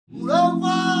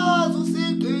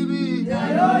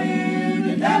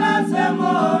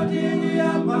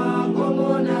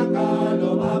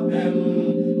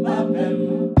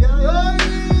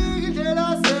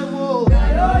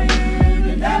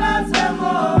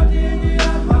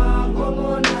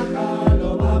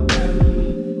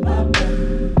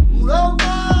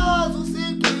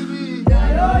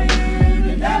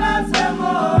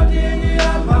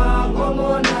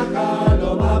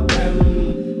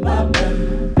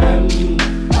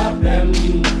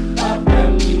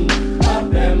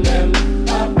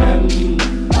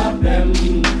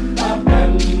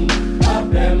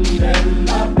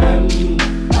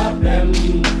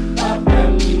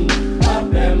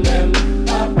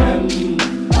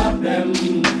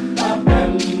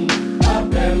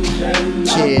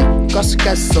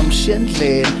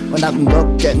Somshinlin, when I'm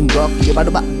getting you about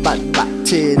the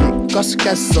tin,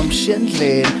 Goska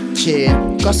Somshinlin,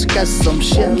 chin, Goska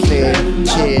Somshinlin,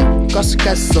 chin,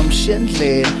 Goska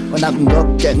Somshinlin, when I'm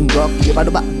getting you about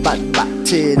the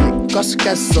tin,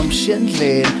 Goska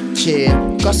Somshinlin,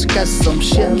 chin, Goska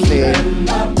Somshinlin.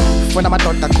 When I'm a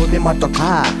daughter, could be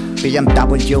motorcar,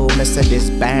 BMW, Mercedes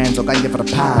Benz, or can give a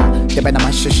par, depend on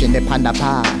my shush in the panda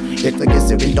pa. It's like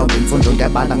a window in front of the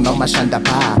balang no mashanda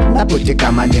pa. Naputi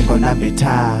kamani gonna be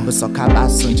ta. Usokaba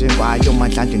sunji wa you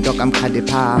might land in dog am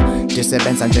kadipa. Just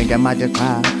events and drink a magic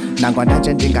car. Nangwana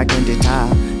jending a candita.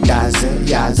 Yaze,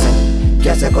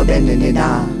 Yaze go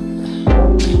benina.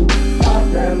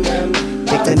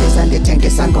 Take the list and the tank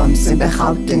is and guns in the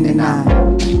house in na.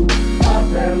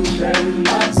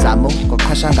 Samu go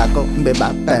kashanga go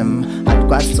bebapem.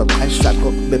 So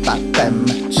Kashako Bibapem,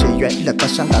 she read the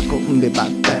Kashangako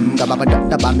Bibapem, Gababa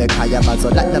Bamekaya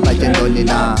Bazo, like the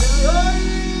Bajanolina.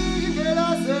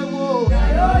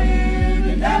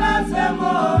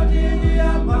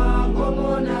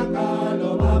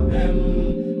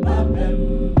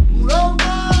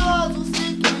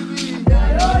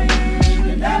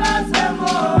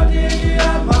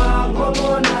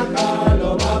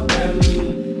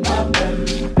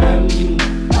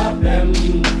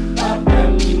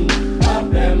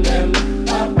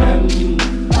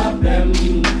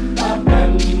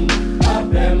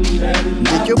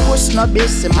 Not be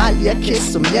Somalia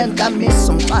kiss some yen gamis,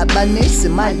 some Albanese,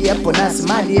 Somalia, Ponas,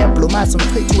 Somalia, Pluma, some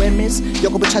three to emis.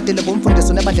 Yoko chatting the boom from the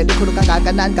Sunaba, the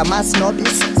Kulukan, Gamas,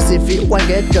 Nobis, Sifi, one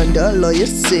get under lawyer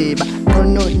save.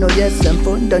 No, yes, and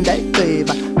phone don't die grave.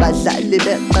 But I live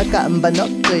at Kakamba,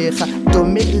 not grave. To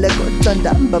me, like a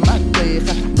thunder, but my grave.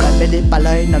 Rabbi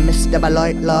Baloy, no Mr.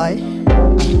 Baloy, Loy.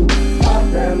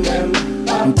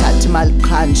 Tatimal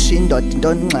Khan, Shindot,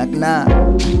 don't like na.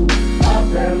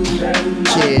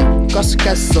 Chin,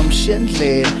 Goska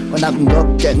Somshinlin, when I'm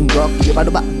getting you about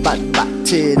the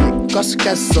tin,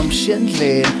 Goska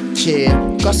Somshinlin,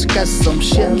 chin, Goska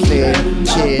Somshinlin,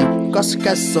 chin,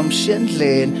 Goska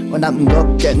Somshinlin, when I'm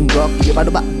getting you about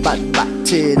the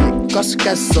tin,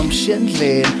 Goska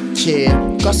Somshinlin,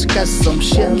 chin, Goska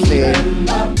Somshinlin.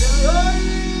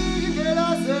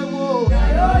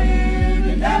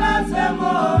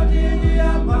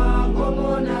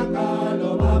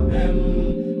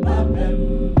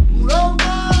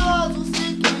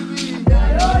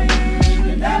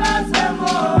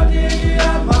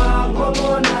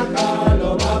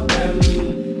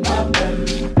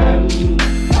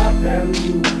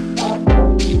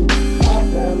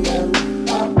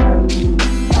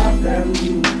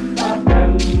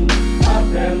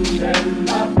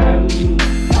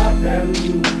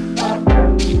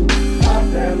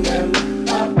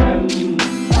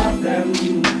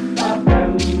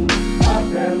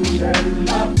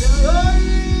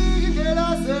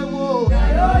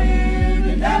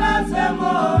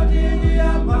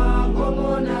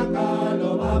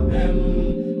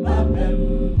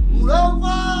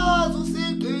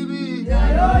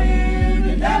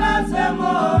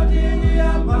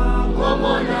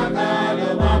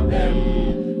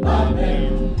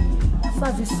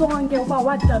 Songe uba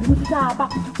wadala umhlaba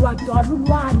wadala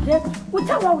ulwandle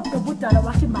uthawa udobudala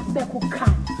wathi makubekho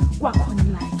ukhanya kwakhona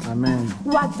la. Amen.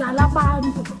 Wadala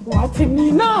abantu wathi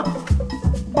nina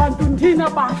bantu ndina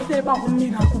bahle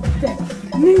bakunika kuhle.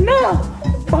 Nina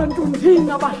bantu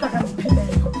ndina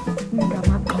bahlakaniphileyo.